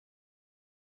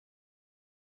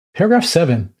 Paragraph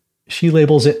 7, she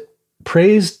labels it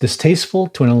praise distasteful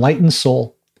to an enlightened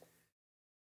soul.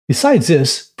 Besides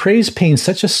this, praise pains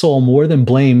such a soul more than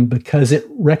blame, because it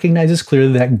recognizes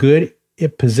clearly that good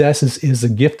it possesses is the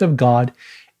gift of God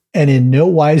and in no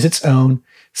wise its own,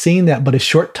 seeing that but a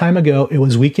short time ago it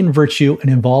was weak in virtue and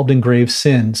involved in grave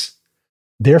sins.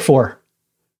 Therefore,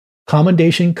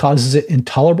 commendation causes it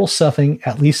intolerable suffering,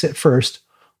 at least at first,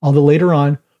 although later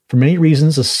on, for many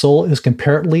reasons, the soul is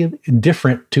comparatively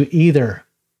indifferent to either.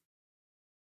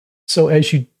 So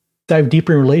as you dive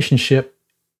deeper in relationship,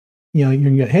 you're going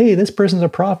to get, hey, this person's a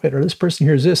prophet, or this person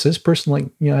hears this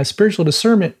person has spiritual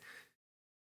discernment.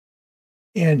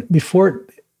 And before,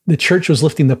 the church was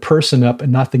lifting the person up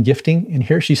and not the gifting. And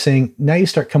here she's saying, now you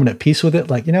start coming at peace with it.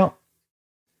 Like,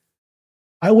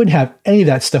 I wouldn't have any of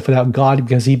that stuff without God,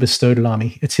 because he bestowed it on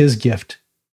me. It's his gift.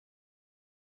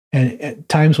 And at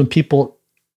times when people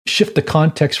shift the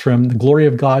context from the glory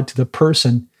of God to the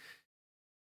person,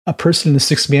 a person in the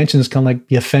Sixth Mansion is kind of like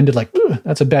be offended, like,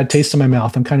 that's a bad taste in my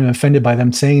mouth. I'm kind of offended by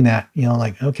them saying that,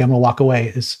 like, okay, I'm going to walk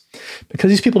away. It's because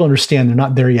these people don't understand. They're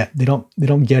not there yet. They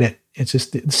don't get it. It's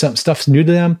just some stuff's new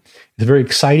to them. It's very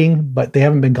exciting, but they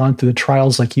haven't been gone through the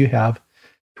trials like you have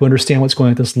to understand what's going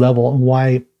on at this level and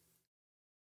why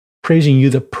praising you,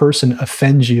 the person,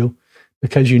 offends you,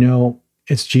 because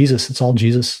it's Jesus. It's all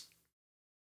Jesus.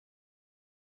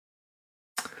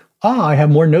 I have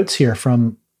more notes here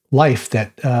from Life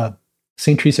that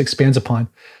St. Teresa expands upon.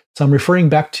 So I'm referring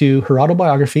back to her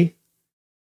autobiography,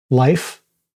 Life.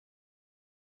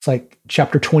 It's like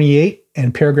chapter 28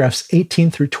 and paragraphs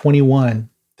 18 through 21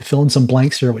 to fill in some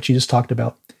blanks here, what you just talked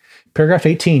about. Paragraph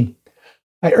 18.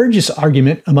 I urged this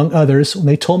argument, among others, when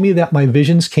they told me that my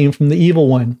visions came from the evil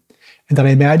one, and that I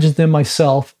imagined them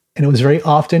myself, and it was very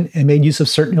often, and made use of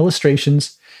certain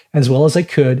illustrations as well as I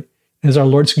could, as our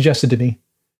Lord suggested to me.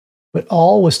 But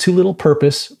all was too little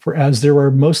purpose, for as there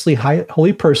were mostly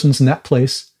holy persons in that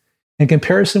place, in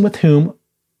comparison with whom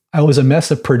I was a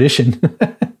mess of perdition,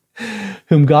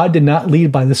 whom God did not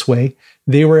lead by this way,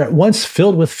 they were at once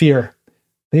filled with fear.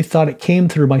 They thought it came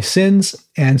through my sins,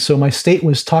 and so my state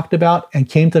was talked about and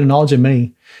came to the knowledge of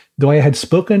many, though I had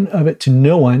spoken of it to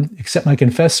no one except my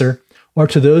confessor, or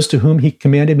to those to whom he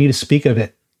commanded me to speak of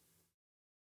it.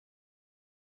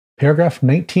 Paragraph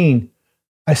 19.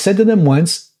 I said to them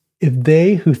once, if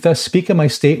they who thus speak of my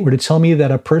state were to tell me that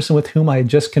a person with whom I had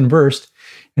just conversed,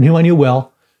 and whom I knew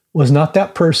well, was not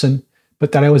that person,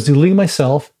 but that I was deluding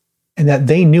myself, and that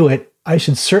they knew it, I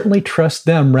should certainly trust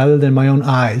them rather than my own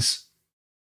eyes.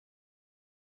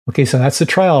 Okay, so that's the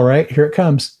trial, right? Here it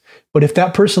comes. But if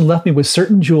that person left me with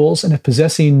certain jewels, and if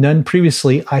possessing none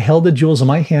previously, I held the jewels in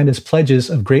my hand as pledges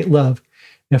of great love,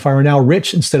 and if I were now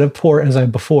rich instead of poor as I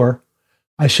before,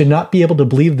 I should not be able to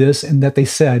believe this, and that they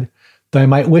said, though I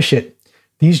might wish it,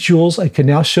 these jewels I could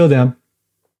now show them,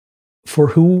 for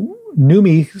who knew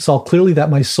me saw clearly that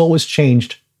my soul was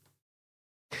changed.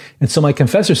 And so my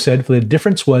confessor said, for the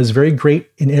difference was very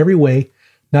great in every way,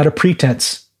 not a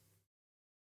pretense,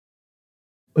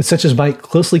 but such as might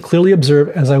clearly observe,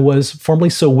 as I was formerly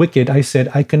so wicked, I said,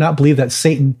 I could not believe that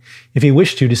Satan, if he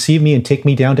wished to deceive me and take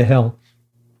me down to hell,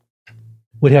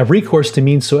 would have recourse to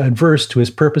means so adverse to his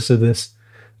purpose of this,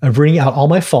 of bringing out all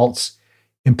my faults,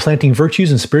 implanting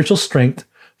virtues and spiritual strength,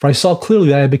 for I saw clearly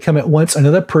that I had become at once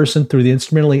another person through the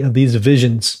instrumentality of these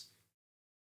visions.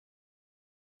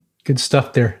 Good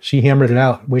stuff there. She hammered it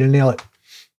out. Way to nail it.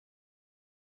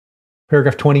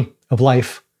 Paragraph 20 of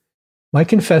Life. My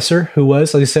confessor, who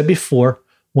was, as I said before,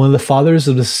 one of the fathers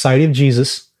of the Society of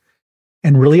Jesus,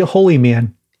 and really a holy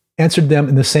man, answered them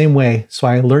in the same way, so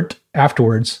I learnt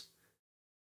afterwards.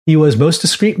 He was a most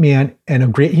discreet man and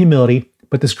of great humility,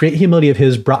 but this great humility of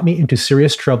his brought me into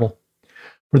serious trouble.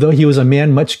 For though he was a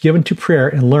man much given to prayer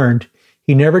and learned,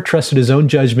 he never trusted his own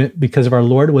judgment because of our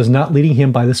Lord was not leading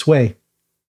him by this way.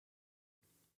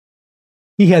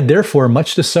 He had therefore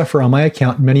much to suffer on my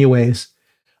account in many ways.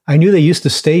 I knew they used to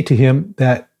say to him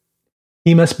that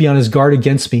he must be on his guard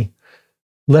against me,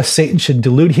 lest Satan should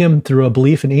delude him through a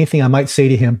belief in anything I might say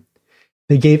to him.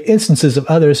 They gave instances of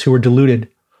others who were deluded.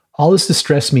 All this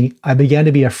distressed me. I began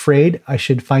to be afraid I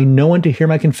should find no one to hear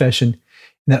my confession,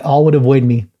 and that all would avoid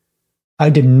me. I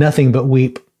did nothing but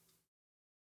weep.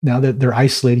 Now that they're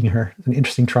isolating her, it's an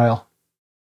interesting trial.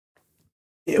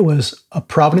 It was a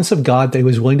providence of God that he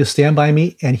was willing to stand by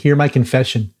me and hear my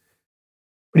confession.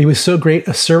 But he was so great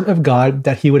a servant of God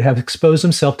that he would have exposed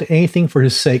himself to anything for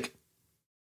his sake.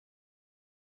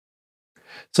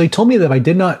 So he told me that if I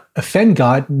did not offend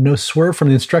God, no swerve from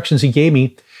the instructions he gave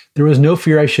me, there was no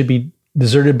fear I should be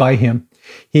deserted by him.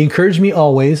 He encouraged me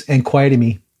always and quieted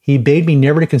me. He bade me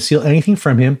never to conceal anything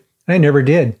from him, and I never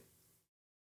did.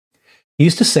 He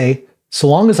used to say, so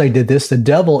long as I did this, the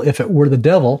devil, if it were the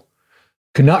devil,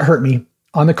 could not hurt me.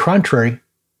 On the contrary,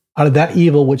 out of that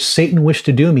evil which Satan wished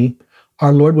to do me,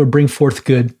 our Lord would bring forth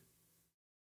good.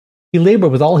 He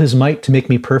labored with all his might to make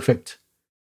me perfect.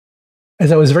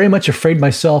 As I was very much afraid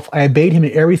myself, I obeyed him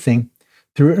in everything,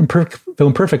 though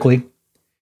imperfectly.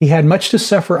 He had much to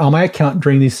suffer on my account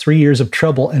during these 3 years of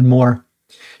trouble and more,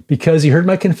 because he heard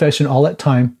my confession all that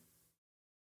time.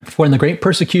 For in the great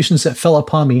persecutions that fell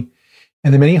upon me,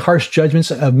 and the many harsh judgments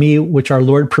of me which our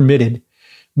Lord permitted,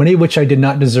 many of which I did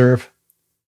not deserve,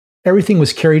 everything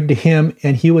was carried to him,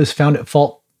 and he was found at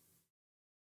fault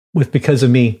with because of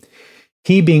me,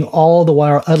 he being all the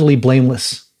while utterly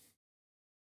blameless.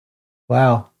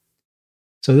 Wow.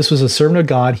 So this was a servant of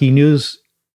God. He knew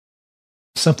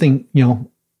something,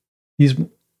 he's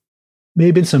may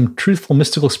have been some truthful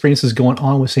mystical experiences going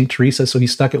on with St. Teresa, so he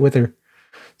stuck it with her.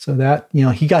 So that,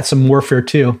 he got some warfare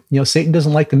too. Satan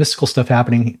doesn't like the mystical stuff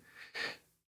happening.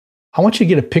 I want you to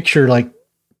get a picture, like,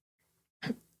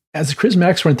 as the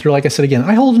charismatics run through, like I said again,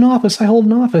 I hold an office.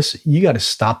 You got to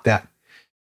stop that.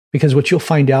 Because what you'll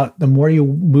find out, the more you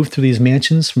move through these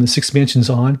mansions, from the 6 mansions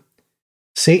on,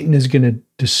 Satan is going to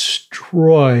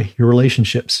destroy your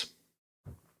relationships.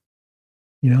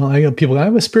 I got people, I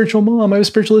have a spiritual mom, I have a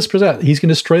spiritual this, that. He's going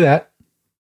to destroy that.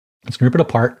 He's going to rip it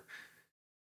apart.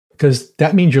 Because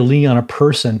that means you're leaning on a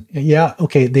person. Yeah,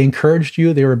 okay, they encouraged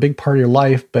you. They were a big part of your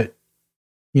life. But,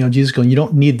 Jesus going, you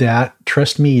don't need that.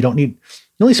 Trust me, you don't need,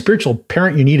 the only spiritual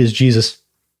parent you need is Jesus.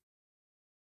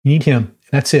 You need him.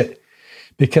 That's it.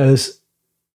 Because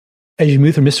as you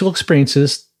move through mystical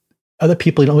experiences, other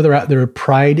people, their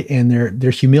pride and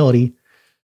their humility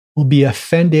will be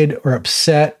offended or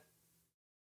upset,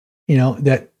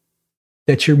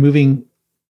 that you're moving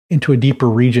into a deeper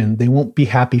region. They won't be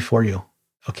happy for you.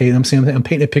 Okay, I'm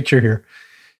painting a picture here.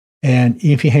 And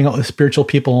if you hang out with spiritual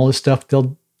people and all this stuff,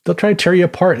 they'll try to tear you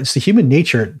apart. It's the human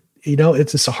nature.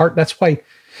 It's a heart. That's why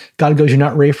God goes, you're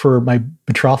not ready for my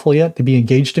betrothal yet to be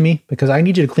engaged to me, because I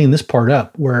need you to clean this part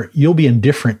up where you'll be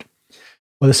indifferent.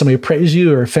 Whether somebody praises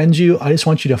you or offends you, I just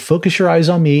want you to focus your eyes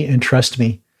on me and trust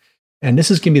me. And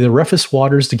this is going to be the roughest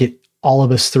waters to get all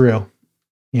of us through.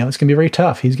 It's going to be very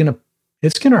tough. It's going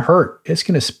to hurt. It's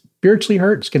going to spiritually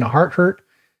hurt. It's going to heart hurt.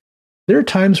 There are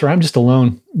times where I'm just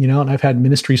alone, and I've had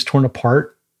ministries torn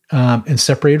apart and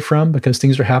separated from because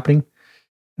things are happening.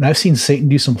 And I've seen Satan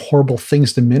do some horrible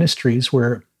things to ministries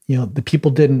where, the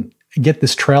people didn't get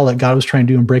this trail that God was trying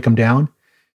to do and break them down.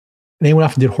 And they went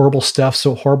off and did horrible stuff,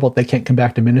 so horrible that they can't come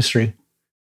back to ministry.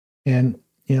 And,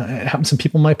 it happened to some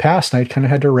people in my past, and I kind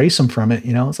of had to erase them from it.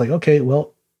 It's like, okay,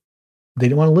 well, they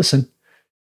didn't want to listen.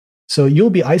 So you'll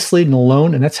be isolated and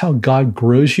alone, and that's how God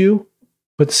grows you.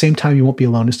 But at the same time, you won't be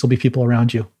alone. There'll still be people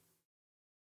around you.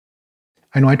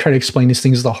 I know I try to explain these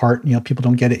things to the heart. People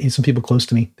don't get it. And some people close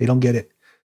to me, they don't get it.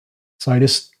 So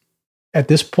at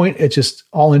this point, it's just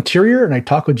all interior, and I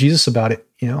talk with Jesus about it.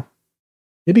 you know.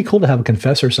 It'd be cool to have a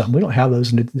confessor or something. We don't have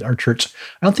those in our church.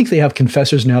 I don't think they have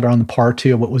confessors now that are on the par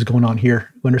too of what was going on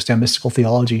here. We understand mystical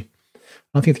theology. I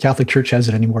don't think the Catholic Church has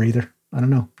it anymore either. I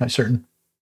don't know. Not certain.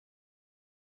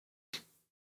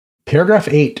 Paragraph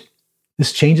 8.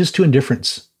 This changes to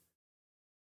indifference.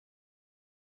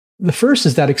 The first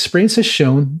is that experience has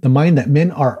shown the mind that men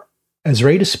are as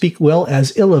ready to speak well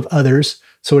as ill of others,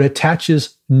 so it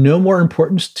attaches no more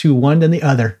importance to one than the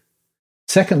other.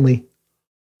 Secondly,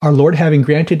 our Lord having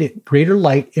granted it greater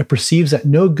light, it perceives that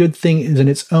no good thing is in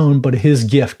its own but his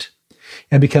gift,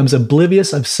 and becomes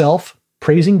oblivious of self,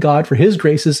 praising God for his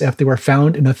graces if they were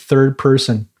found in a third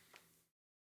person.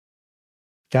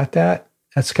 Got that?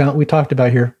 That's kind of what we talked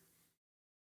about here.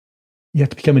 You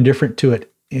have to become indifferent to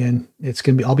it, and it's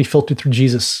going to be all be filtered through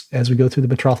Jesus as we go through the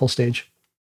betrothal stage.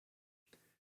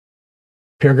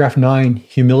 Paragraph 9,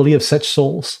 humility of such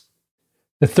souls.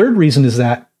 The third reason is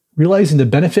that, realizing the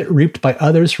benefit reaped by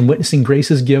others from witnessing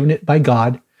graces given it by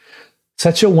God,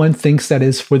 such a one thinks that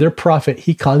is for their profit,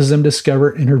 he causes them to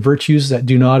discover in her virtues that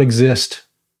do not exist.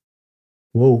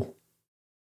 Whoa.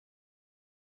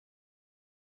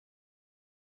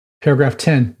 Paragraph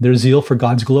 10, their zeal for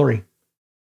God's glory.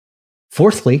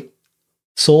 Fourthly,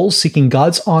 souls seeking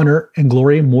God's honor and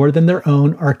glory more than their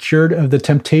own are cured of the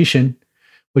temptation,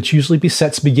 which usually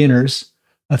besets beginners,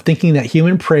 of thinking that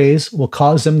human praise will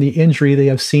cause them the injury they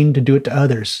have seen to do it to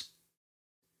others.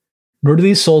 Nor do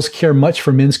these souls care much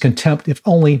for men's contempt, if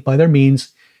only, by their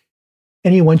means,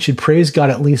 anyone should praise God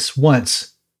at least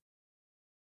once,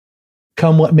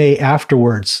 come what may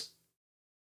afterwards.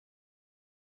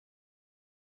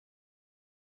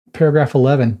 Paragraph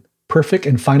 11, perfect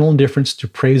and final indifference to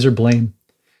praise or blame.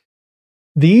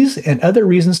 These and other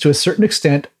reasons to a certain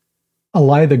extent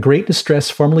allay the great distress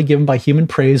formerly given by human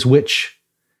praise, which,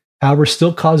 however,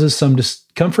 still causes some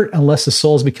discomfort unless the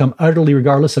souls become utterly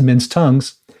regardless of men's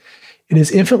tongues. It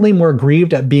is infinitely more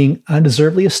grieved at being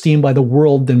undeservedly esteemed by the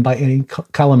world than by any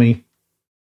calumny.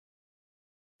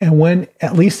 And when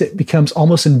at least it becomes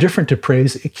almost indifferent to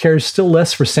praise, it cares still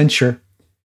less for censure,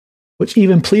 which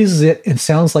even pleases it and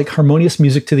sounds like harmonious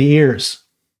music to the ears.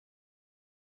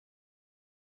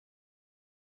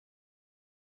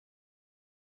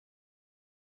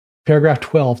 Paragraph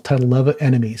 12, titled Love of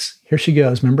Enemies. Here she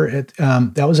goes. Remember,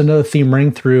 that was another theme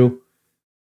running through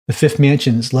the Fifth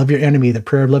Mansions. Love your enemy, the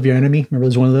prayer of love your enemy. Remember, it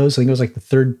was one of those? I think it was like the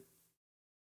third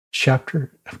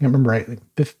chapter. I can't remember right. Like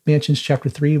Fifth Mansions, chapter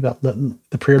 3, about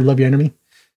the prayer to love your enemy.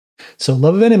 So,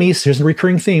 love of enemies, here's a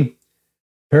recurring theme.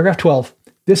 Paragraph 12.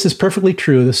 This is perfectly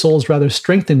true. The soul is rather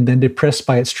strengthened than depressed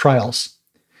by its trials.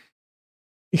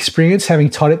 Experience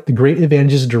having taught it the great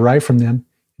advantages derived from them,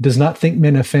 does not think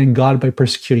men offend God by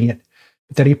persecuting it,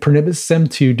 but that he permits them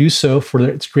to do so for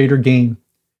its greater gain.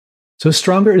 So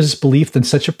stronger is his belief than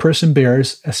such a person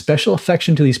bears a special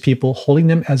affection to these people, holding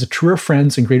them as truer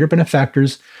friends and greater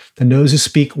benefactors than those who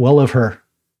speak well of her.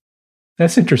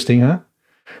 That's interesting, huh?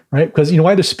 Right? Because you know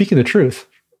why? They're speaking the truth.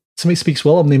 Somebody speaks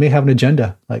well of them, they may have an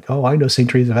agenda. Like, oh, I know St.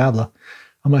 Teresa of Avila.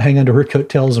 I'm going to hang onto her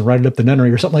coattails and ride it up the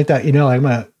nunnery or something like that. You know, I'm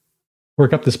going to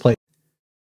work up this place.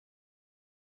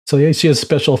 So yeah, she has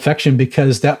special affection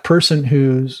because that person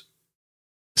who's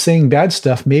saying bad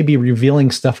stuff may be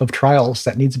revealing stuff of trials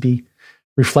that needs to be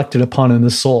reflected upon in the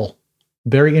soul.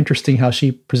 Very interesting how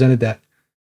she presented that.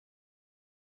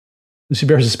 She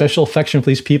bears a special affection for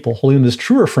these people, holding them as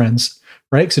truer friends,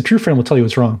 right? Because a true friend will tell you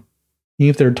what's wrong,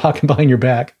 even if they're talking behind your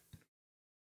back.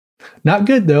 Not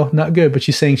good, though. Not good. But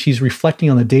she's saying she's reflecting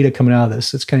on the data coming out of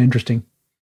this. It's kind of interesting.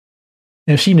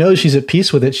 And if she knows she's at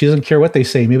peace with it, she doesn't care what they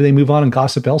say. Maybe they move on and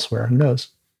gossip elsewhere. Who knows?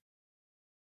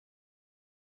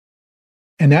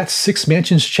 And that's Six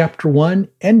Mansions, Chapter 1,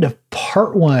 end of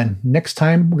Part 1. Next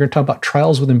time, we're going to talk about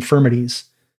trials with infirmities.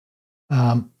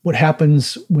 What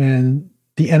happens when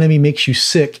the enemy makes you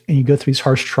sick and you go through these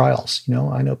harsh trials? You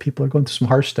know, I know people are going through some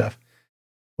harsh stuff.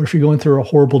 What if you're going through a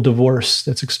horrible divorce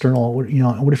that's external?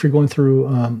 What if you're going through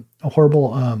a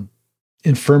horrible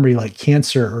infirmity like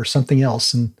cancer or something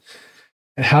else? And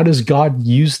how does God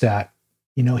use that?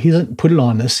 You know, he doesn't put it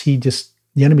on us. The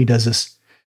enemy does this.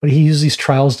 But he uses these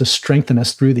trials to strengthen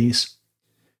us through these.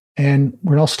 And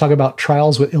we're going to also talk about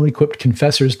trials with ill-equipped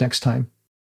confessors next time.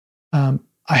 I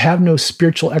have no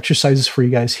spiritual exercises for you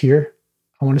guys here.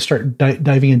 I want to start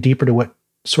diving in deeper to what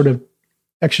sort of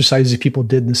exercises people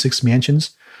did in the Six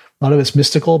Mansions. A lot of it's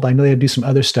mystical, but I know they had to do some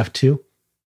other stuff too.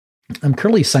 I'm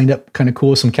currently signed up kind of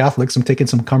cool with some Catholics. I'm taking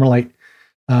some Carmelite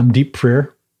deep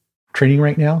prayer training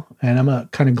right now, and I'm going to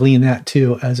kind of glean that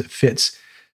too as it fits,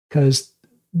 because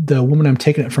the woman I'm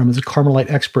taking it from is a Carmelite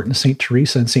expert in St.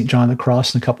 Teresa and St. John of the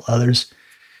Cross and a couple others.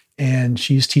 And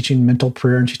she's teaching mental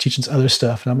prayer and she's teaching other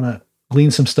stuff. And I'm going to glean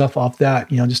some stuff off that.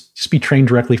 Just be trained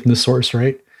directly from the source,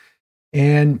 right?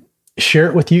 And share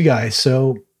it with you guys.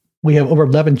 So we have over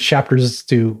 11 chapters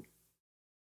to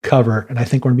cover, and I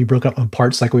think we're going to be broken up in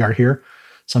parts like we are here.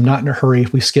 So I'm not in a hurry.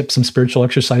 If we skip some spiritual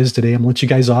exercises today, I'm going to let you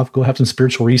guys off. Go have some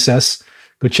spiritual recess.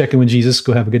 Go check in with Jesus.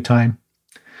 Go have a good time.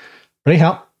 But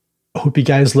anyhow, I hope you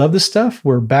guys love this stuff.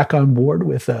 We're back on board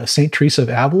with St. Teresa of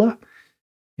Avila.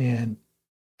 And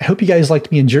I hope you guys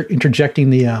liked me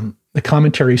interjecting the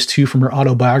commentaries too from her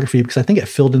autobiography, because I think it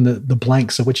filled in the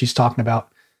blanks of what she's talking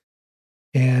about.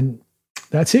 And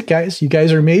that's it, guys. You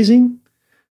guys are amazing.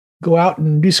 Go out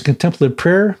and do some contemplative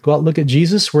prayer. Go out and look at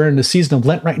Jesus. We're in the season of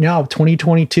Lent right now of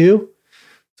 2022.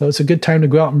 So it's a good time to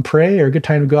go out and pray, or a good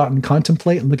time to go out and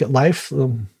contemplate and look at life.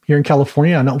 Here in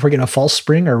California, I don't know if we're getting a false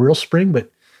spring or a real spring,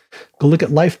 but go look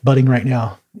at life budding right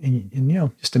now. And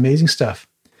just amazing stuff.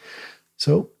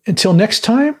 So until next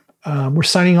time, we're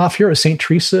signing off here at St.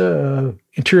 Teresa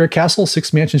Interior Castle,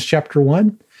 Six Mansions, Chapter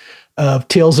 1 of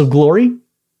Tales of Glory.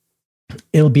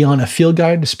 It'll be on a field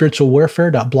guide to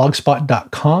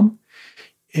spiritualwarfare.blogspot.com.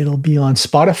 It'll be on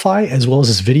Spotify, as well as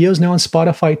its videos now on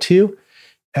Spotify too,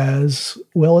 as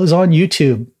well as on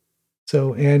YouTube.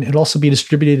 So, and it'll also be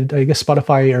distributed, I guess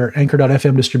Spotify or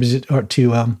Anchor.fm distributes it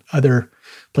to other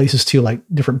places too, like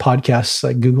different podcasts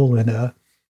like Google and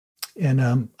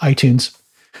iTunes.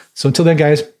 So until then,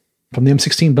 guys, from the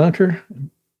M16 bunker,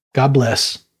 God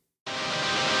bless.